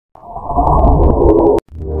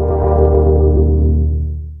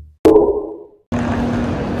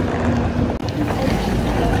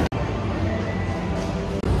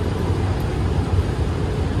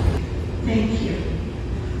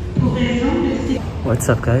What's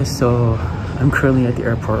up, guys? So I'm currently at the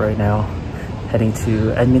airport right now, heading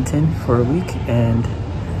to Edmonton for a week, and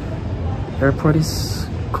the airport is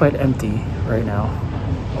quite empty right now.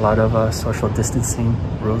 A lot of social distancing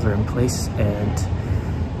rules are in place and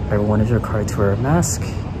everyone is required to wear a mask,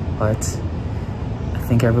 but I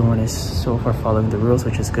think everyone is so far following the rules,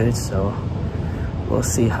 which is good. So we'll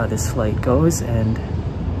see how this flight goes, and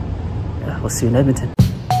yeah, we'll see you in Edmonton.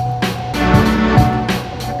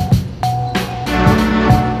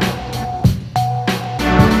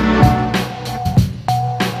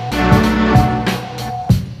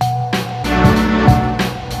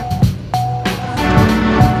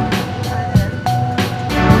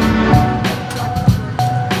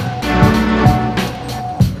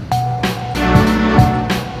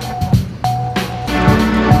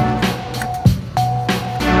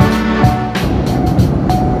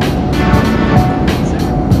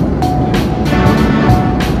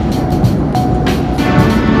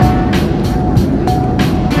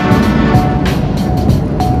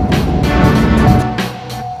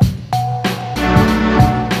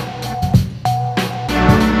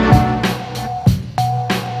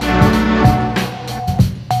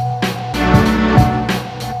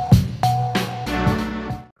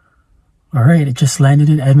 Alright, it just landed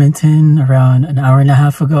in Edmonton around an hour and a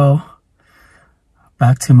half ago.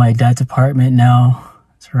 Back to my dad's apartment now.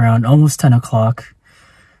 It's around almost 10 o'clock.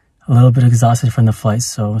 A little bit exhausted from the flight,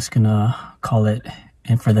 so I'm just gonna call it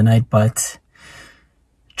in for the night. But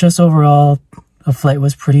just overall, the flight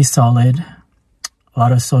was pretty solid. A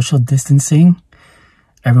lot of social distancing.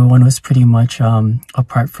 Everyone was pretty much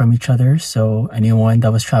apart from each other, so anyone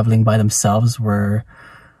that was traveling by themselves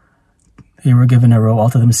they were given a row all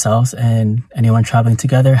to themselves, and anyone traveling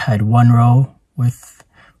together had one row with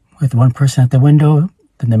one person at the window,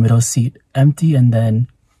 then the middle seat empty, and then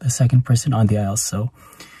the second person on the aisle. So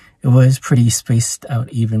it was pretty spaced out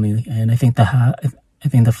evenly, and I think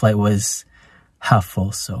the flight was half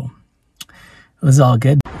full, so it was all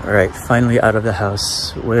good. All right, finally out of the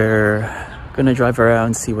house. We're gonna drive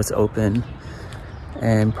around, see what's open,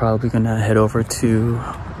 and probably gonna head over to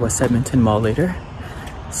West Edmonton Mall later,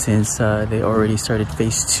 since they already started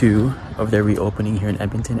phase 2 of their reopening here in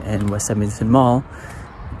Edmonton, and West Edmonton Mall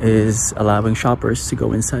is allowing shoppers to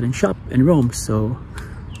go inside and shop and roam. So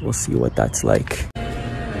we'll see what that's like.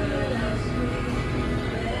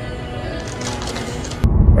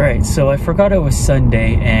 Alright, so I forgot it was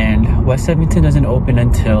Sunday and West Edmonton doesn't open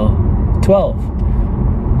until 12.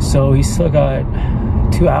 So we still got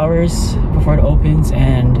 2 hours before it opens,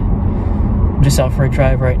 and I'm just out for a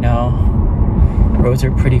drive right now. Roads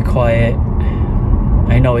are pretty quiet.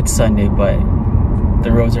 I know it's Sunday, but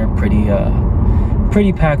the roads are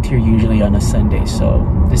pretty packed here usually on a Sunday, so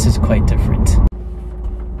this is quite different.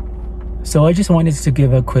 So I just wanted to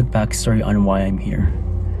give a quick backstory on why I'm here.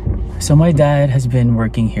 So my dad has been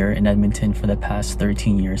working here in Edmonton for the past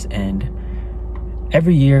 13 years, and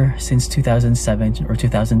every year since 2007 or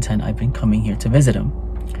 2010, I've been coming here to visit him.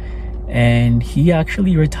 And he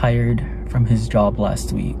actually retired from his job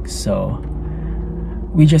last week, so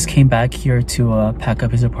we just came back here to pack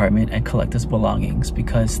up his apartment and collect his belongings,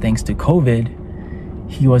 because thanks to COVID,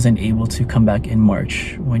 he wasn't able to come back in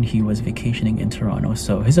March when he was vacationing in Toronto.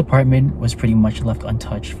 So his apartment was pretty much left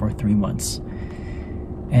untouched for 3 months.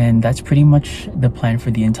 And that's pretty much the plan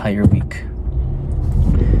for the entire week.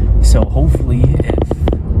 So hopefully,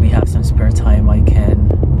 if we have some spare time, I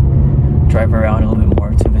can drive around a little bit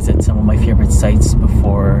more to visit some of my favorite sites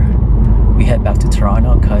before we head back to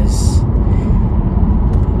Toronto, because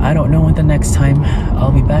I don't know when the next time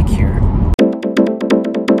I'll be back here.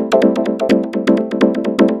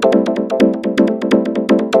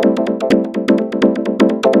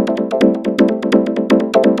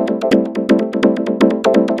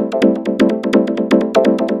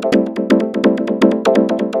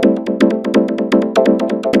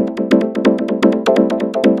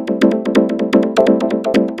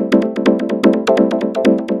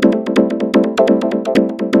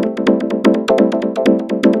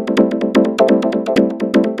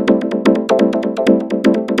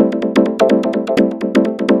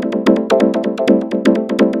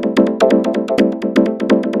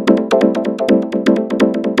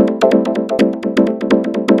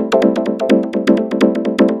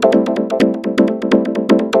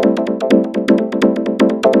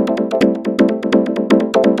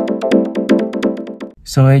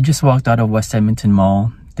 So I just walked out of West Edmonton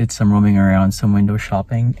Mall, did some roaming around, some window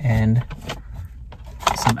shopping, and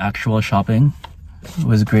some actual shopping. It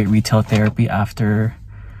was great retail therapy after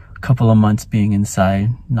a couple of months being inside,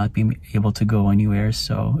 not being able to go anywhere.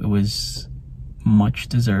 So it was much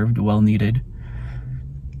deserved, well needed.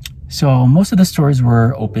 So most of the stores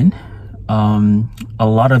were open. A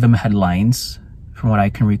lot of them had lines. From what I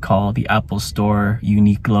can recall, the Apple Store,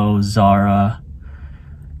 Uniqlo, Zara,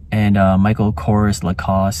 and Michael Kors,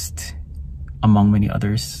 Lacoste, among many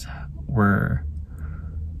others, were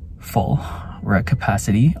full, were at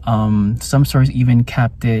capacity. Some stores even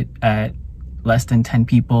capped it at less than 10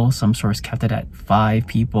 people. Some stores capped it at 5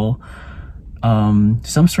 people.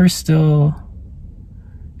 Some stores still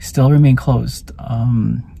remain closed.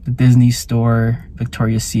 The Disney Store,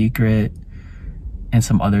 Victoria's Secret, and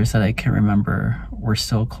some others that I can't remember were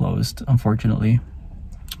still closed, unfortunately.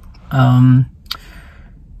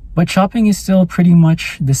 But shopping is still pretty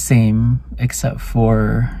much the same, except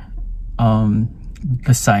for the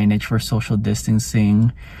signage for social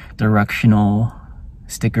distancing, directional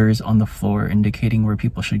stickers on the floor indicating where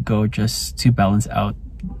people should go just to balance out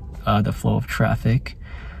the flow of traffic.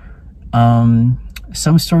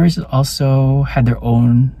 Some stores also had their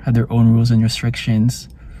own rules and restrictions.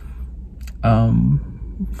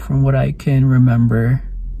 From what I can remember,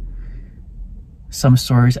 some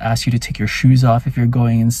stores ask you to take your shoes off if you're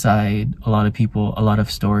going inside. A lot of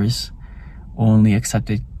stores only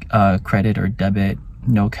accepted credit or debit,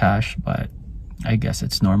 no cash, but I guess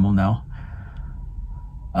it's normal now.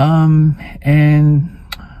 And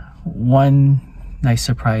one nice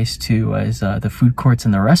surprise too was the food courts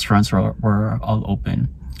and the restaurants were all open.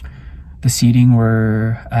 The seating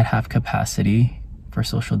were at half capacity for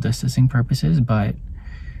social distancing purposes, but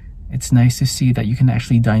it's nice to see that you can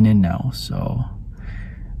actually dine in now. So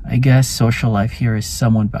I guess social life here is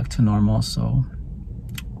somewhat back to normal, so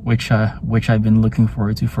which I've been looking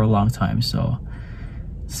forward to for a long time. So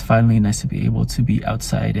it's finally nice to be able to be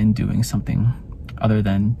outside and doing something other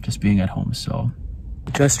than just being at home. So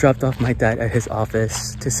just dropped off my dad at his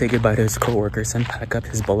office to say goodbye to his co-workers and pack up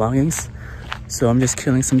his belongings. So I'm just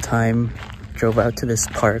killing some time. Drove out to this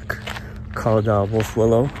park called Wolf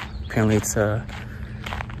Willow. Apparently it's a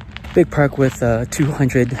big park with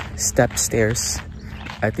 200 step stairs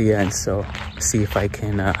at the end, so see if I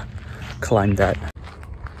can climb that.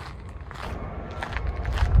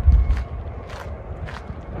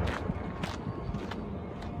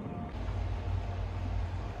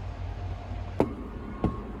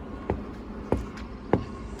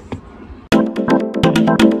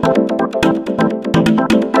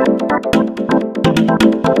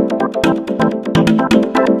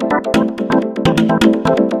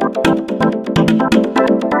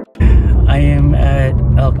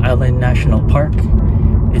 National Park.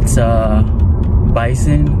 It's a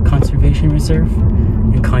bison conservation reserve,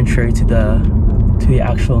 and contrary to the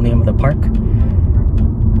actual name of the park.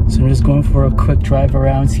 So I'm just going for a quick drive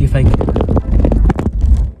around, see if I can.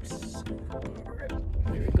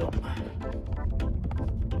 There we go.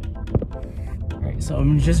 Alright, so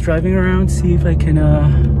I'm just driving around, see if I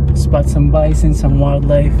can spot some bison, some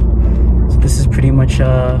wildlife. So this is pretty much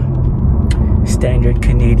a standard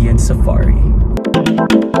Canadian safari.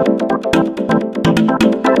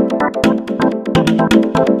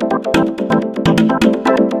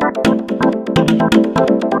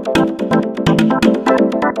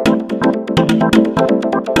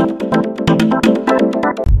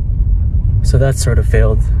 So that sort of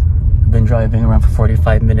failed. I've been driving around for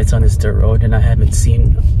 45 minutes on this dirt road and I haven't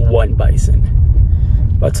seen one bison.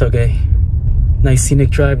 But it's okay. Nice scenic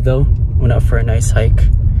drive though. Went out for a nice hike.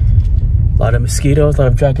 A lot of mosquitoes, a lot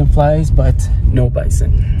of dragonflies, but no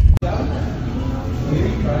bison.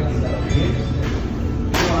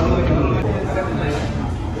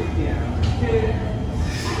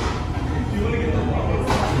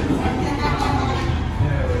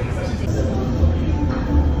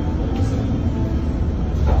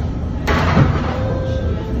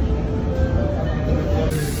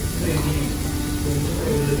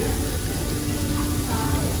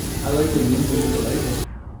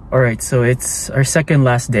 Alright, so it's our second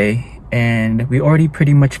last day and we already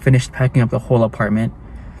pretty much finished packing up the whole apartment.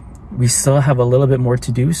 We still have a little bit more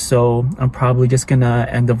to do, so I'm probably just gonna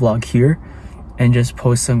end the vlog here and just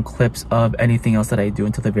post some clips of anything else that I do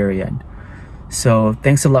until the very end. So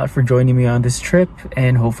thanks a lot for joining me on this trip,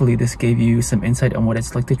 and hopefully this gave you some insight on what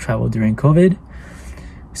it's like to travel during COVID.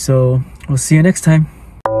 So we'll see you next time.